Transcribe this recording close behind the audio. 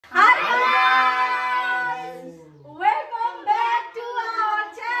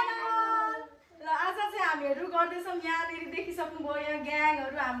सक्नुभयो यहाँ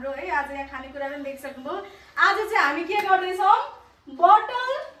ग्याङहरु हाम्रो है आज यहाँ खानेकुरा पनि देखिसक्नुभयो आज चाहिँ हामी के गर्दैछौं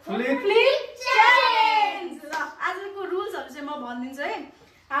बोटल फ्लिप च्यालेन्ज ल आजको रुल्सहरु चाहिँ म भनिदिन्छु है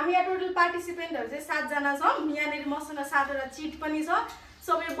हामी यहाँ टोटल पार्टिसिपेन्टहरु चाहिँ 7 जना छौं यहाँनेरि मसँग 7 वटा चिट पनि छ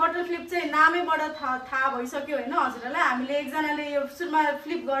सो यो बोटल फ्लिप चाहिँ नामैबाट थाहा भइसक्यो हैन हजुरहरुलाई हामीले एकजनाले यो सुरुमा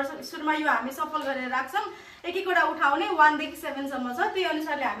फ्लिप गर्छ सुरुमा यो हामी सफल गरेर राख्छौं एक एकवटा उठाउने 1 देखि 7 सम्म छ त्यही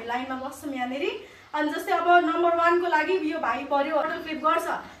अनुसारले हामी लाइनमा बस्छौं यहाँनेरि अनि जस्तै अब नम्बर 1 को लागि यो भाइ पर्यो बोटल फ्लिप गर्छ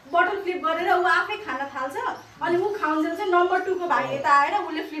बोटल फ्लिप गरेर उ आफै खान थाल्छ अनि उ खाउन्जेल चाहिँ नम्बर 2 को भाइ यता आएर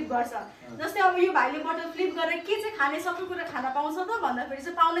उले फ्लिप गर्छ जस्तै अब यो भाइले बोटल फ्लिप गरेर के चाहिँ खाने सबै कुरा खान पाउँछ त भन्दाखेरि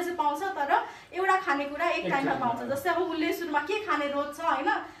चाहिँ पाउने चाहिँ पाउँछ तर एउटा खानेकुरा एक टाइममा पाउँछ जस्तै अब उले सुरुमा के खाने रोज छ हैन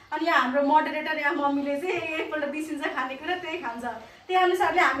अनि यहाँ हाम्रो मोडरेटर यहाँ मम्मीले चाहिँ एकपल्ट बिसिन्छ खानेकुरा त्यही खान्छ त्यही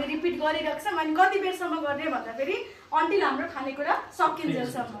अनुसारले हामी रिपिट गरिराख्छौं अनि कति बेरसम्म गर्ने भन्दाखेरि अन्टिल हाम्रो खानेकुरा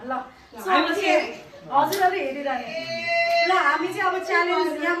सकिन्जेलसम्म ल हजुरहरुले हेरिरहने ल हामी चाहिँ अब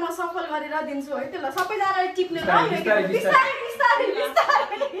च्यालेन्ज यहाँ म सफल गरेर दिन्छु है त ल सबैजनाले टिप्ने ल बिस्तारै बिस्तारै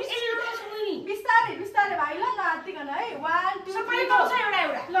बिस्तारै बिस्तारै भाइ ल नआत्तिकन है 1 2 सबैले पाउँछ एउटा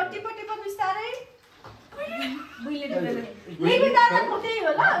एउटा ल टिप टिप बिस्तारै बुइले टिपेले निबी दादा खोदै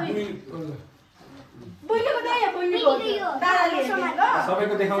हो ल बुइले खोदै या बुइले दादाले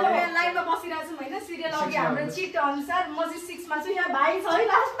सबैको देखाउनु सबै लाइभमा बसिरहेको छौं हैन सिरियल अघि हाम्रो चिट अनुसार म चाहिँ 6 मा छु यहाँ भाइ छ है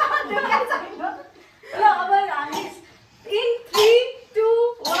लास्टमा त्यो गाइ छैन ल अब हामी in 3 2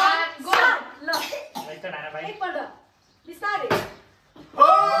 1 go ल एक त नाना भाइ एकपल्ट बिस्तारै ओ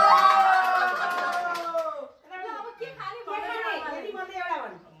अब के खाने भन्नु यति मात्रै एउटा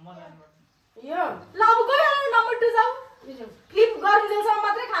भन् यो ल अब गयो नम्बर 2 जाऊ फ्लिप गर्नुजेलसम्म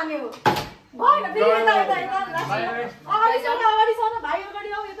मात्रै खाने हो भएन फेरि यता यता यता अगाडि छ न भाइ अगाडि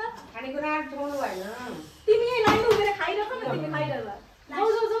आऊ यता खानेकुरा पाउनु भएन तिमी यही लाइन उभिएर खाइरख न तिमी खाइरह जाऊ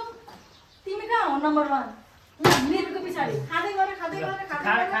जाऊ जाऊ तिमी कहाँ हो नम्बर 1 मेरो पछाडी खादै गरे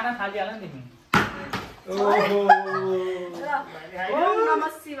खाना थालिहाल नि तिमी ओहो ओम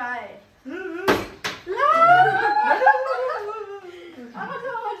नमः शिवाय ल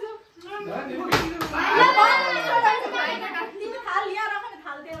तिमी थाल यहाँ राख न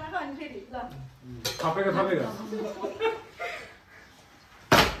थाल त्यहाँ राख अनि फेरि ल थपेको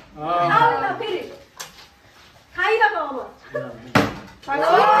ल फेरि खाइराख अब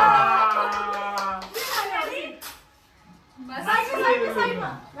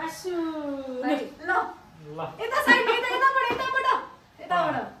साइडमा रासु ल यता साइडमा यताबाट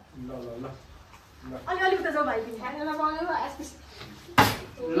ल अलि उता जाऊ भाइ तिमी खाना बनाउनु एसपिस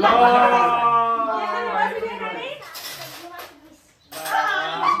ल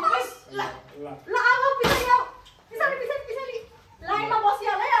ल अब पछाडि लाइनमा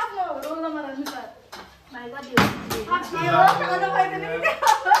बसिहाल है आफ्नो रोल नम्बर अनुसार भाइ कति हो खाना भएन नि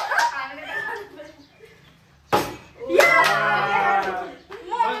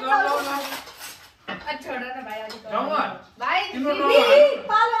छोड न भाइ अलि भाइ तिम्रो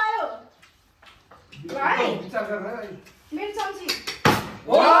पालो आयो भाइ विचार गर मेरो चम्ची ओ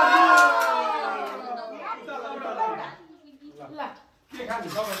ल के खानु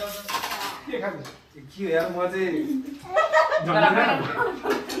सबै के खानु के यार म चाहिँ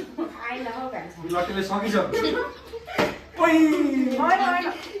आइला हो गाइस लटले सकिसक्यो ओइ हैन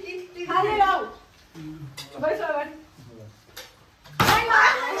खाले राउ बैठ अगाडि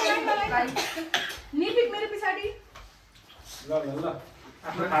निपिक मेरो पछाडी ल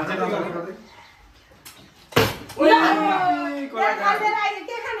आफ्नो खान्छ गर्दै ओइ कोला खाएर आइ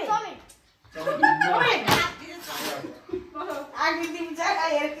के खाने ओइ आगे तिमी चाहिँ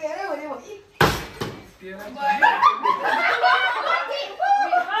हेर के अरे ओरे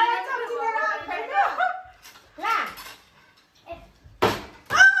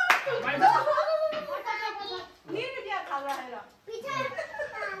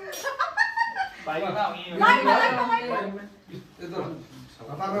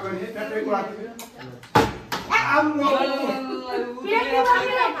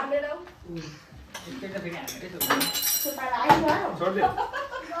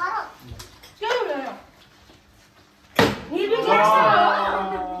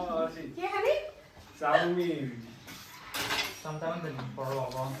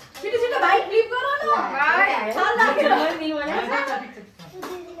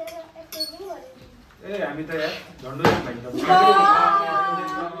भइ हामी त यार झन्डो खाइन्छ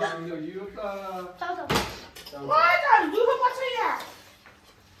यो त ओइ त दुखो पछि यहाँ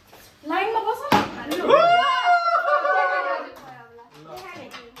लाइनमा बस न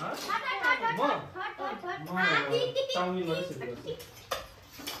चाउमिन गरिसकेको छु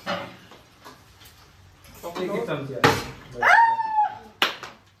एक चम्ची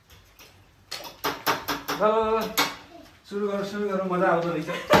ल सुरु गरौँ मजा आउँदो रहेछ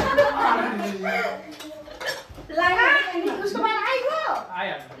उसको बाल आइगयो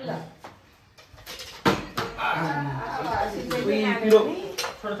आइहाल्छ ल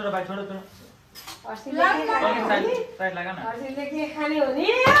छोटो छोटो भाइ छोटो छोटो साइड लगा न हर्षिलले के खाने हो नि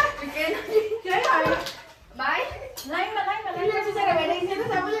भाइ लाइनमा बिचरा भेटाइन्छ त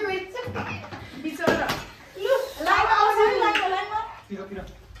सबैले भेट्छ बिचरा लु लाइनमा आउँछ लाइनमा पिरो पिरो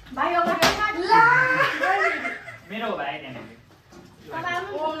भाइ अगाडि ल मेरो हो भाइ त्यहाँ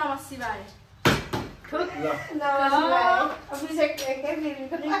ओम नमः शिवाय अभिषेक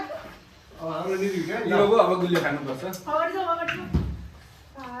हाम्रो निधि क्या यो अब गुलियो खानुपर्छ अगाडि जाऊ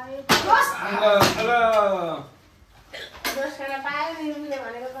दस खाना पायो निरुले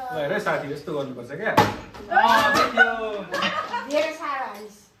भनेको त हेर साथी यस्तो गर्नुपर्छ क्या धेरै साह्रो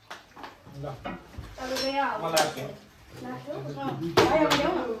हालिस ल तपाईको यहाँ मलाई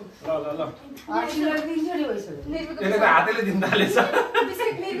हर्षिलले दिन्छु नि भइसक्यो यसले त हातैले दिन थालेछ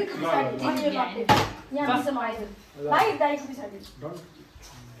अभिषेक निर्भिक यहाँ बस्छ मलाई भाइ दाइको पछाडि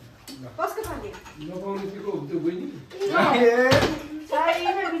कसको थाल्यो नपाउने तिको त्यो बहिनी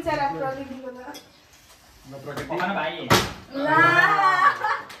छैन बिचरा प्रकृतिको त नप्रकृति पकाउन भाइ ला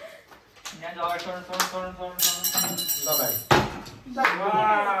यहाँ अगाडि छोड ल भाइ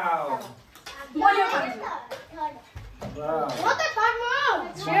वाउ म यो खान्छु वाउ म त खान्छु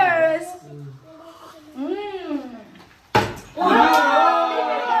चियर्स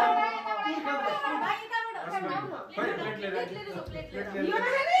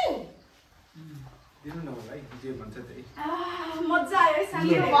दिनु न भाइ जे भन्छ त्यही मजा आयो है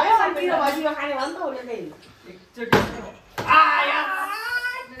साथी भयो पिरो भजियो खाने भन्छ उसले त्यही एकचोटि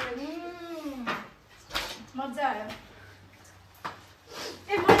मजा आयो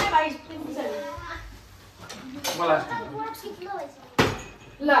ए मैले भाइ मलाई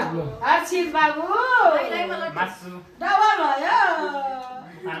ल हर्षिल बाबु भाइलाई मलाई मासु डबल भयो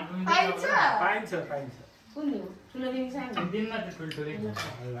पाइन्छ पाइन्छ कुन हो ठुलो दिदी सानो दिनमा त्यो ठुल्ठुलै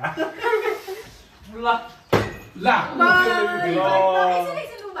ल ल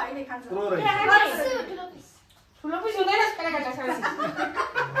एकछिन लु भाइले खान्छ प्रो रहेछ ठुलो पिस हुँदैन काका सानो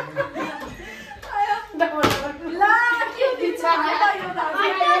ला के दिन्छ भाइ यो त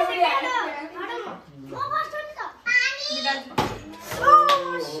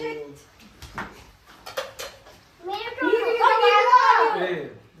ए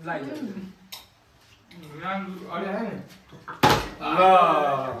लाइ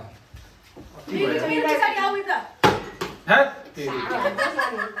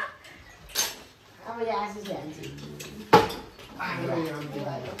अब यहाँ आशिष हान्छ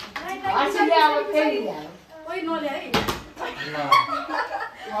हर्षिलले अब फेरि ल्यायो ओइ नले है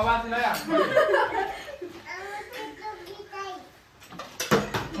अब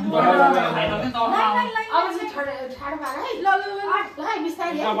चाहिँ ठाडो पार है ल है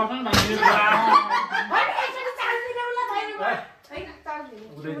बिस्तारै है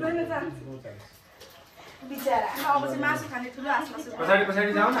बिचारा अब चाहिँ मासु खाने ठुलो आसपास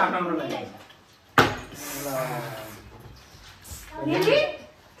पछाडि जाऊ न आफ्नो लागि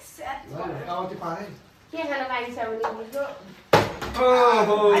के खान पाइन्छ भने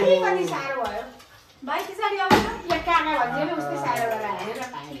ओहो अलिकति साह्रो भयो भाइ पछाडि आउँछ यहाँ काका भन्छ नि उस्तै साह्रो गरेर हालेर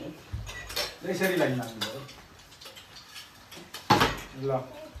पाएँ यसरी लाइन लाग्नु ल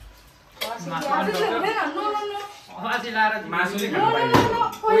मासुले खानु पाइन्छ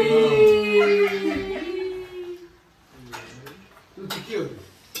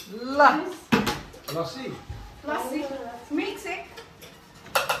ल लस्सी मिल्कसेक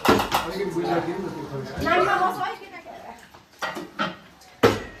अलिकति बुझाइदिनु न त्यो खोल्छ लाइनमा बस है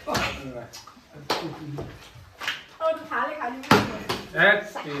अरू थाले खाली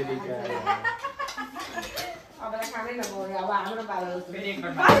अब खाँदैन भयो अब हाम्रो पालो फेरि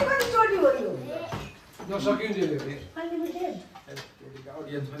एकपल्ट कति चोटि हो यो नसकिन्छ अनलिमिटेड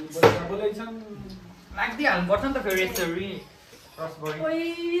अडियन्स पनि बोलाइछन् लाग्दिहाल्नुपर्छ नि त फेरि यसरी रसबरी कोही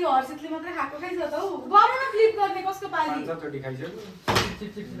हर्षितले मात्रै खाएको खाइछ त हौ गर न फ्लिप गर्ने कसको पाली 5-6 चोटि खाइसक्यो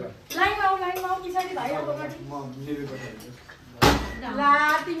लाइनमा आऊ पछाडि भाइ अब अगाडि म निर्भर ला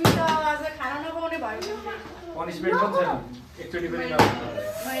तिमी त आज खाना नपाउने भयो पनिसमेन्ट पनि छैन एकचोटि पनि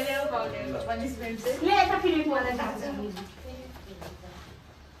मैले पाउने पनिसमेन्ट चाहिँ ले यता फिलिप मलाई थाहा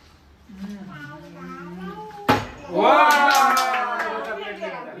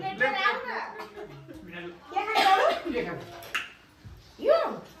यो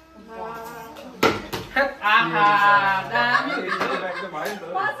आहा दामी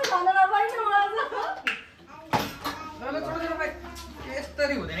मासु खान नपाइन्छ आज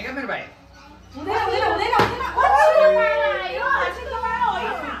यस्तरी हुँदैन क्या मेरो भाइ हुँदैन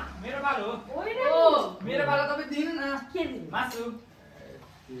मेरो बाल हो मेरो बाल तपाईँ दिनु न के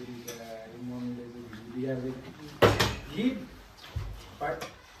Give, but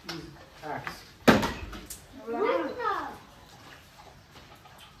is axe.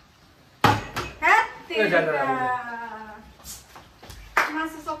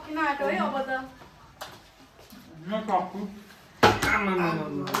 मासु सकिन आँट्यो है अब त म कप्पु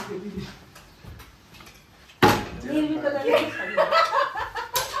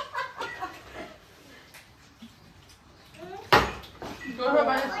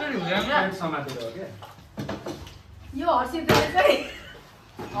यो हर्सिँदै चाहिँ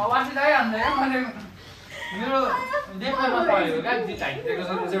वासिँदै हान्दै मैले मेरो देख्नमा परेको क्या जिताइदिएको छ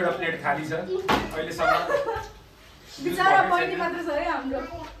एउटा प्लेट खाली छ अहिलेसम्म बिचारा बहिनी मात्र छ है हाम्रो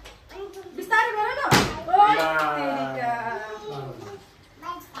बिस्तारै गर न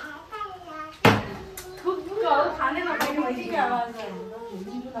खाने नपाइने भयो कि आवाज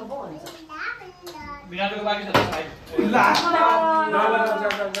बिनाको बाँकी छ त भाइ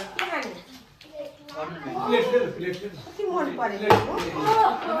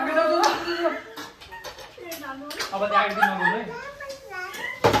अब त्यहाँ आइदिनु नगर्नु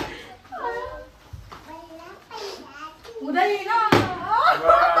हुँदैन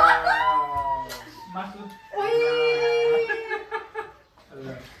मासु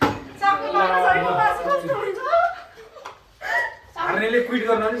हार्नेले क्विट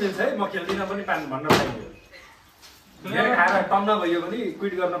गर्न पनि मिल्छ है म खेल्दिनँ पनि भन्न पाइयो धेरै खाएर टन्न भयो भने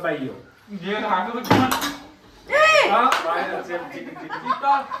क्विट गर्न पाइयो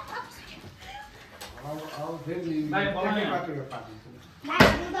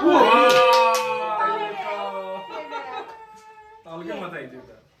तल्कै मजा आइदियो त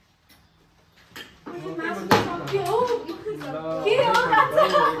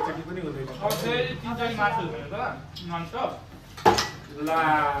एकचोटि पनि हुँदैन मासु त ननस्टप ला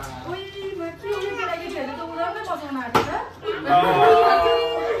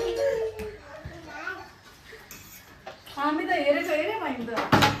हामी त हेरेको हेरे भयौँ त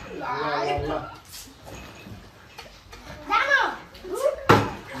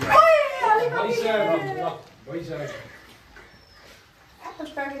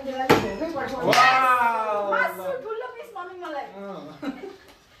ठुलो पिस भन्नु मलाई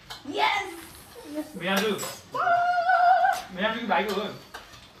बिहाजु भाइको हो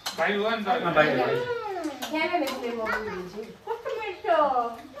भाइ हो नि त कस्तो मिठो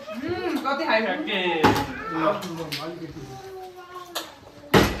कति खाइसके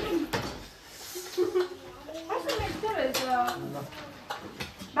कस्तो मिठो रहेछ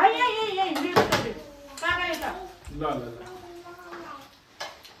भाइ यही काका यता ल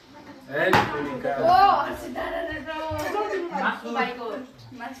ए पुरिका मासु भाइको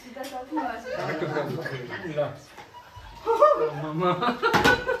मासु त सक्नु ल मम्मा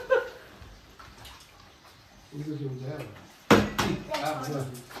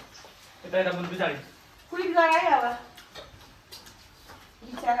यता यता बुझ बिचारी क्विक गराए अब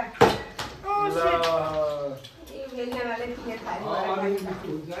बिचारा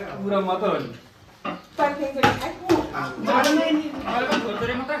पुरा मात्र हो नि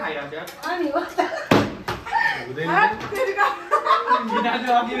छोरी मात्रै खाइरहेको हुँदैन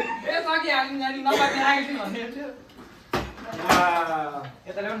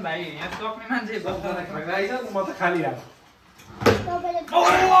यता ल्याउनु भाइ यहाँ सक्ने मान्छे खाइरहेछ म त खाली आएको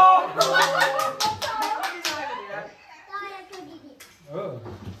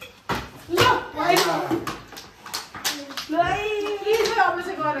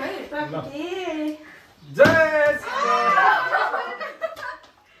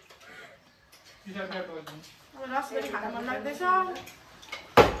रसबेरी खान मन लाग्दैछ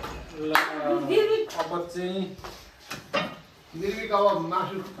अब चाहिँ निर्विक अब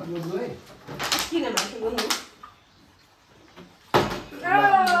मासु बोल्नु है किन मासु बोल्नु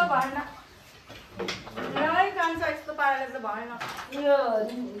भएन कान्छ यस्तो पाराले चाहिँ भएन यो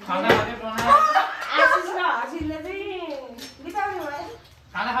खाना खाँदै आशिष र हर्षितले चाहिँ बिताउने भयो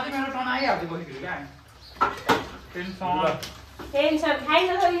खाना खाँदै मेरो टर्न आइहाल्छ बसिखेरि क्या टेन्सन खाइ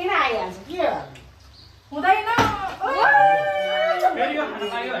नसकिकन आइहाल्छ के हो हुँदैन फेरि यो खाना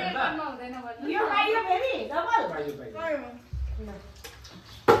पाइयो भने त यो पाइयो फेरि डबल पाइयो पाइयो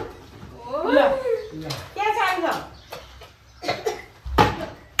ल के चाहिन्छ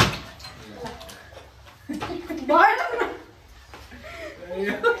भएन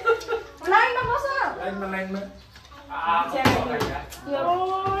लाइनमा बस लाइनमा यो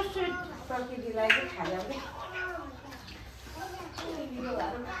प्रकृतिलाई चाहिँ खाजा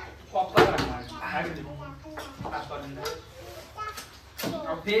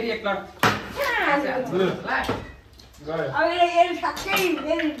फेरि एक लट गयो अब यसले ठ्याक्कै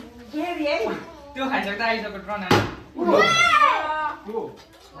फेरि है त्यो खाइसक्दा आइसक्यो ट्रन को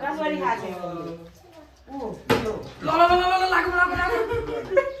रासबारी खाएको ऊ यो ल लागु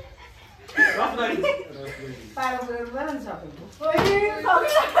रसबरी पारो गरेर नि सकेको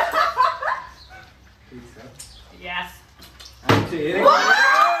यस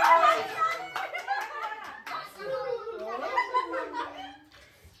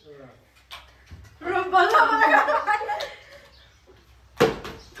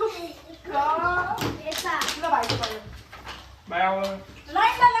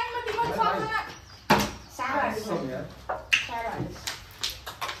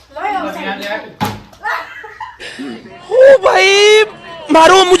ओ भाई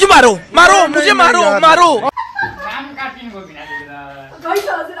मारो मुझे मारो मारो मुझे मारो मारो काम काटिनु गयो बिना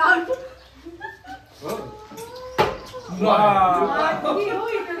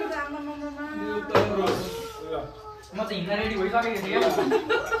म त हिँड्न रेडी भइसकेको थिएँ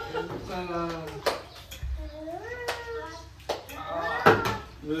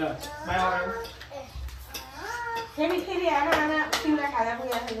फेरि आना तिमीलाई खाजा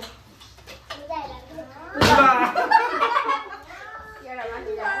पुगेको छैन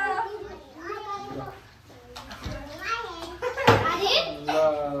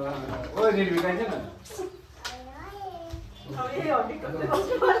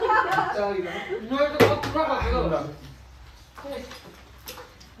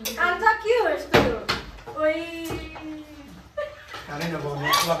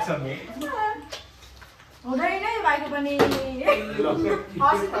हुँदैन है भाइको पनि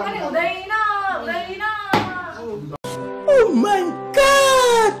हँसित पनि हुँदैन हुँदैन Oh my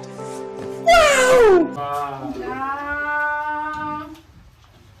god! Wow!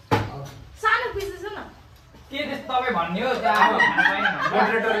 सानो पिसेस न के त्यस्तो तपाईँ भन्ने हो त्यो अब खान पाएन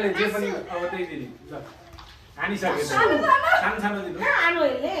मोडरेटरले जे पनि अब त्यही दिने ल हानिसक्यो सानो दिनु आनो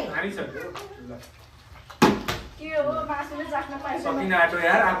हेर्ने हानिसक्यो ल के हो मासुले जाख्न पाइन्छ सकिन आँटो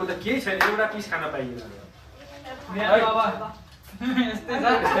यार अब त केही छैन एउटा पिस खान पाइएन मेरो अब यस्तै छ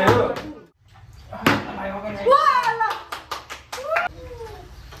त्यस्तै हो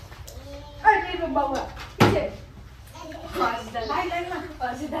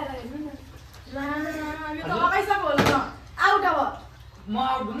म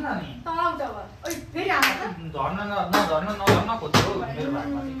आउट हुँ न नि फेरि हाल्नु झर्न खोज्छु हो मेरो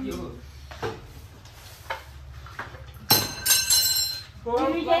भागमा चाहिँ के हो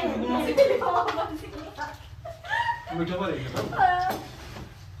मिठो पो रहेछ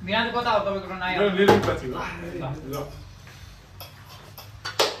बिहान चाहिँ कता हो तपाईँको नयाँ लिनु पछि हो ल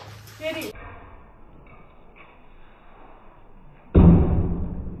फेरि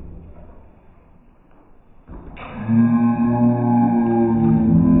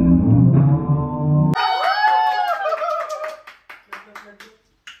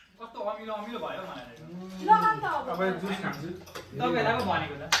कस्तो अमिलो अमिलो भयो मलाई अब जुस खान्छु तपाईँहरूलाई पो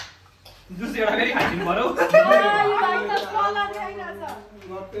भनेको त जुस एउटा फेरि खाइदिनु पर्यो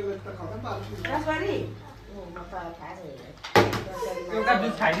रासबारी एउटा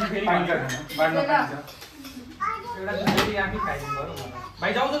जुस खाइदिनु फेरि पाइन्छ भनेको। बाँड्न पाइन्छ एउटा जुस फेरि आफै खाइदिनु पर्यो मलाई।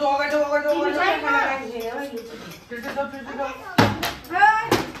 भाइ जाऊ जाऊ अगाडि जाऊ अगाडि जाऊ अगाडि जाऊ। फिर्तै जाऊ फिर्तै जाऊ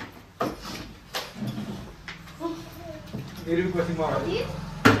मेरो पछि म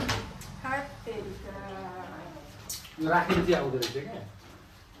राखेर चाहिँ आउँदो रहेछ क्या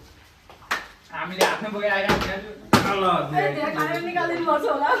हामीले आफ्नै बोकेर आइरहेको निकालिदिनु पर्छ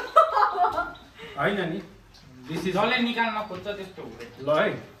होला होइन नि दिस इज जसले निकाल्न खोज्छ त्यस्तो हुँदैन ल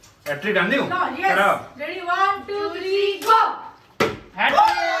है ट्रिट हान्दिउँ ल यस रेडी 1 2 3 गो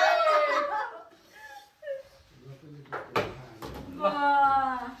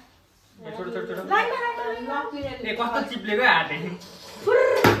छोटो छोटो छोटो लाइन ए कस्तो चिप्लेको हाते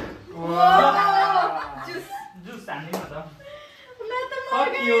जुस जुस हान्दिनु न त म त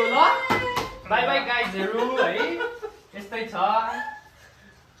सकियो ल बाई बाई गाइजहरू है यस्तै छ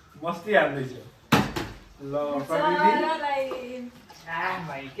मस्ती हाल्दैछ ल प्रकृति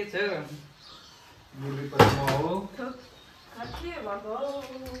भाइ के छ मुर्गी पछि म हो के भएको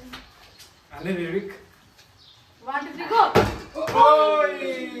हाल्ने निर्विक 1 2 3 गो ओइ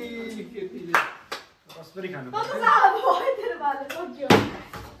केटीले कसरी खानु त साला भयो तेरो बाले सक्यो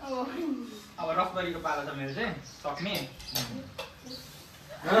अब रसबरीको पालो छ मेरो चाहिँ सक्ने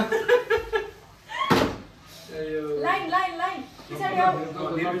लाइन लाइन लाइन पछाडि आऊ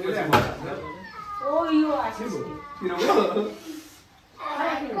ओ यो आशिष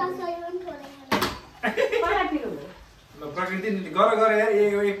प्रकृति गर गर यार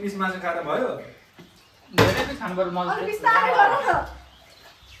एक पिस मासु खाएर भयो धेरै पनि खानु पर्यो अरु मजा बिस्तारै गर न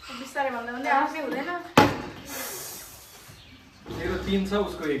बिस्तारै भन्दा भन्दै आफै हुँदैन मेरो 3 छ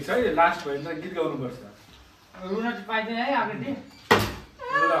उसको 1 छ है लास्ट भयो भने त गीत गाउनु पर्छ रुन चाहिँ पाइँदैन है आकृति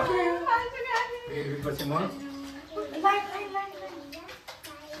पछि म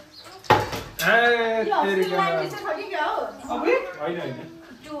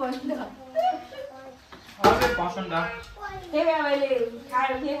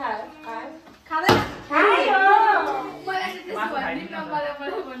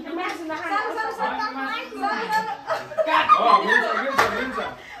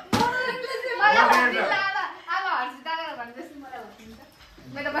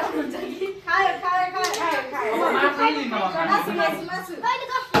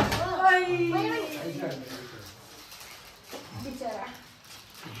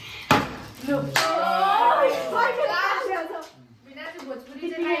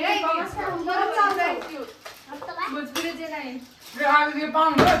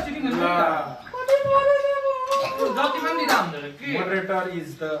Moderator is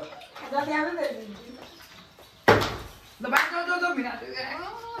the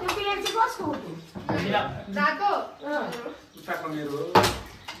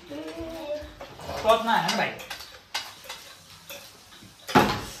राख्ने भाइ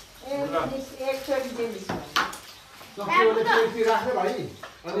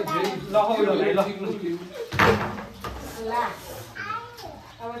अनि फेरि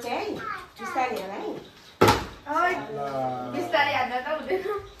अब चाहिँ बिस्तारै होला है बिस्तारै हाल्दा त हुँदैन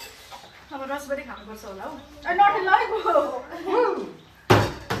अब रसबरी खानुपर्छ होला हौ नटेल है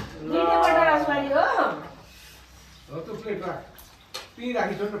दिनेबाट रसबारी हो त्यो प्लेट राख त्यही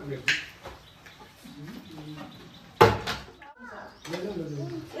राखिछ नि त प्लेट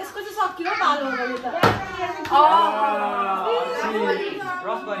यसको चाहिँ सकियो पालो हो भने त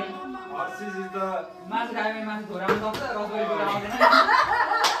रसबरी This is the मासु खाएमा मासु धोरामा सक्छ रसबरी धोरा आउँदैन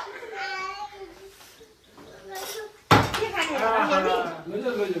के खाने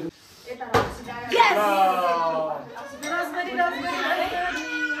यता रसबरी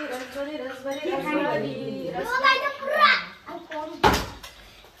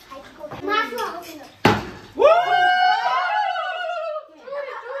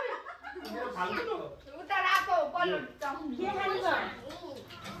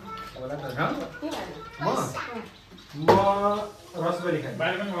रसबरी खाए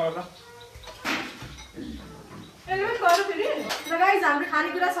बाहिर पनि गयो र गाइस हाम्रो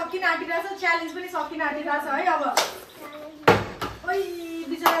खानेकुरा सकिन आँटिरहेछ च्यालेन्ज पनि सकिन आँटिरहेछ है अब ओइ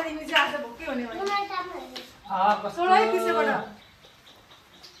बिचरा दिमी चाहिँ आज भोकै हुने भयो छोड है पिछेबाट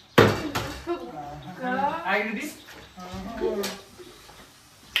आइदिदी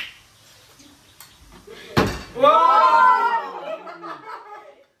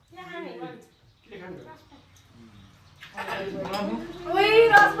ओइ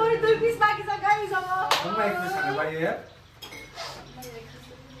रसबरी 2 पिस बाँकी छ गाइस अब मलाई एक पिस खानु पाइयो यार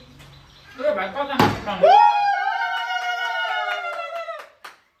भाइ कता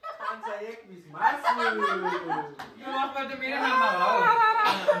खान्छ एक पिस मासु यो रसबरी त मेरो नाममा होला हौ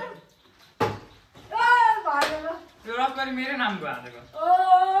यो रसबरी मेरो नामको हालेको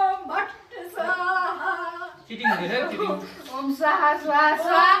ओम भट्ट स्वाहा चिटिङ हुँदैछ चिटिङ ओम स्वाहा स्वाहा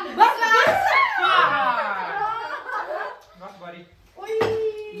स्वाहा रसबरी ओइ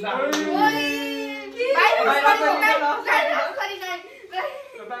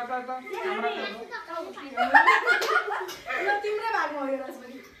तिम्रै भागमा हो यो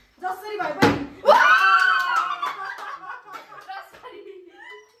रसबरी जसरी भए पनि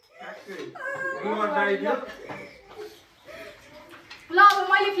ल अब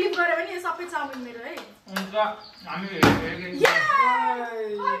मैले फ्लिप गरेँ भने यो सबै चाउमिन मेरो है हुन्छ हामी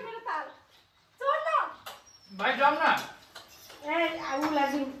मेरो ताल छोड्न भाइ जाउँ न ए आउला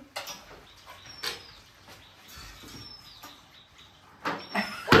जुन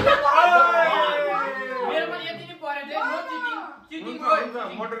मेरो पनि यति नै परे थियो नो चिटिङ चिटिङ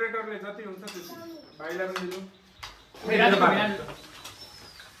मोडरेटरले जति हुन्छ त्यति भाइलाई पनि दिनु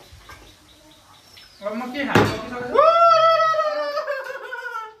अब म के खान्छु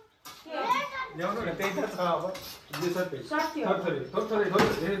ल्याउनु न त्यही त छ अब जे छ त्यही सक्यो थोरै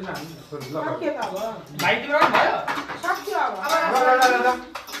धेरै न हामी थोरै ल सक्यो त अब भाइ तिम्रो पनि भयो सक्यो अब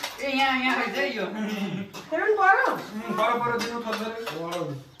ए यहाँ खाइछ यो फेरि पर्यो पर दिनु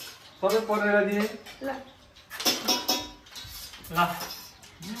सबै परेर दिए ल ल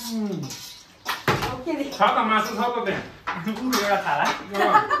ओके दे छ त मासु छ त त्यहाँ एउटा थाला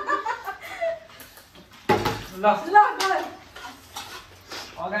ल ल गयो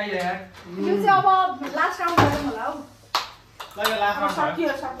अगाडि यार यो चाहिँ अब लास्ट राउन्ड गरौँ होला हौ ल यो लास्टमा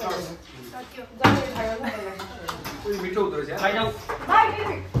सक्यो जहिले खायो ल उयो मिठो हुँदो रहेछ भाइ जाऊ बाइ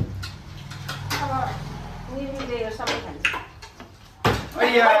अब निर्मिले यो सबै खान्छ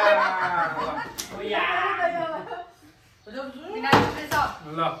अय्या ओया बिना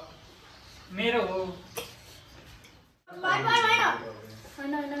ल मेरो हो बाई बाई बाई हैन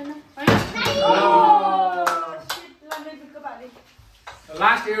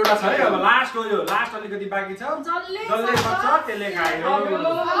लास्ट एउटा छ है अब लास्ट हो यो लास्ट अलिकति बाँकी छ जसले सक्छ त्यसले खायो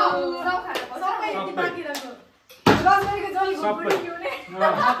सबै यति बाँकी रहेछ रसबरीको जल घुम्पुरी पिउने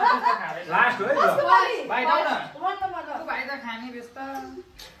लास्ट हो है यो भाइ जाऊ न वन नम्बर तँ भाइ त खाने व्यस्त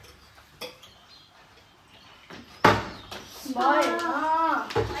भाइ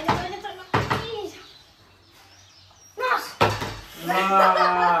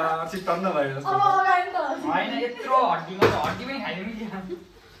चित्तन्न भयो अब अगाडि त होइन यत्रो हड्डीमा त हड्डीमै खाइदिउँ कि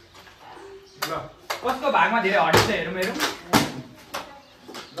ल कस्तो भागमा धेरै हड्डी छ हेरौँ हेरौँ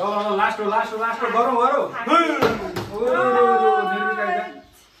लास्ट हो गरौँ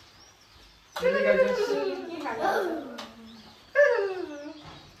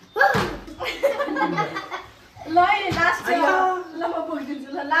ल लास्ट ल म बोलिदिन्छु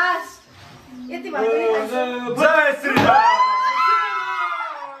ल लास्ट यति भयो जय श्री राम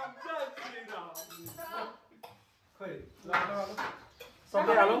खोइ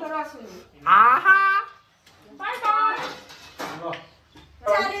सबै हालौँ बाई बाई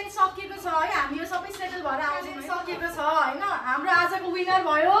च्यालेन्ज सकिएको छ है हामी यो सबै सेटल भएर आज सकिएको छ हैन हाम्रो आजको विनर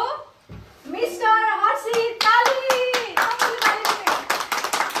भयो मिस्टर हर्षित ताली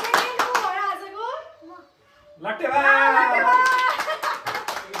सेकेन्ड को भयो आजको लट्टे भाइ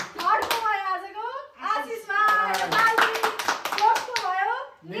थर्ड को भयो आजको आशिष भाइ ताली फोर्थ को भयो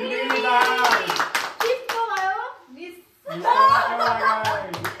निलिदा फिफ्थ को भयो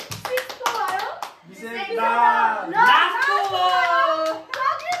सिक्स्थ को भयो विशेषदा लास्टको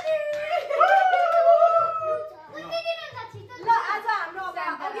ल आज हाम्रो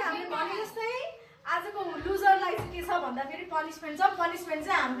अघि हामीले भने जस्तै आजको लुजरलाई चाहिँ के छ भन्दाखेरि पनिसमेन्ट छ पनिसमेन्ट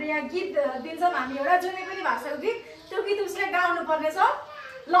चाहिँ हाम्रो यहाँ गीत दिन्छौँ हामी एउटा जुनै पनि भाषाको गीत त्यो गीत उसले गाउनु पर्ने छ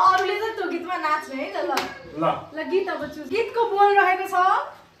ल अरूले चाहिँ त्यो गीतमा नाच्ने है त ल ल गीत अब चुज गीतको बोल रहेको छ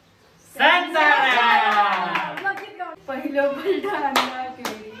ल गीत गाउनु पहिलो पल्ट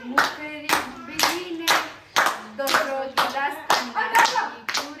मुखरी बिग्रिने दोस्रो गिलास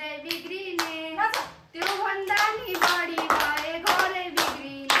पुरै बिग्रिने त्यो भन्दा नि बढी भए घरै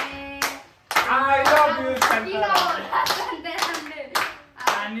बिग्रिने I love you किन Santa होला सन्ते हामीले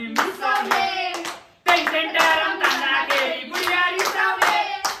अनि मिसाउने त्यही सेन्टरम तान्दाखेरि बुढिया रिसाउने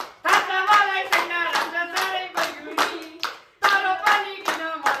थाहा मलाई सेन्टरम त साह्रै बग्युनी तर पनि किन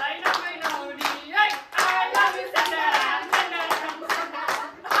मलाई नमै नहुने है I love you सेन्टरम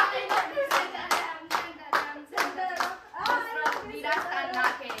गिलास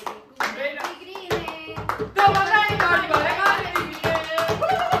तान्दाखेरि बिग्रिने त्यो भन्दा नि बढी भए घरै बिग्रिने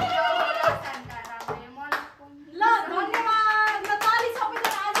ल धन्यवाद ल ताली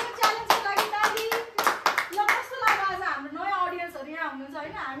सबैजना आजको च्यालेन्जको लागि ताली ल कस्तो लाग्यो आज हाम्रो नयाँ अडियन्सहरू यहाँ हुनुहुन्छ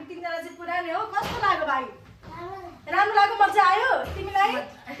होइन हामी तिनजना चाहिँ पुरानै हो कस्तो लाग्यो भाइ राम्रो लाग्यो मजा आयो तिमीलाई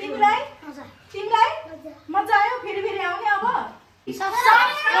तिमीलाई मजा आयो फेरि फेरि आउने अब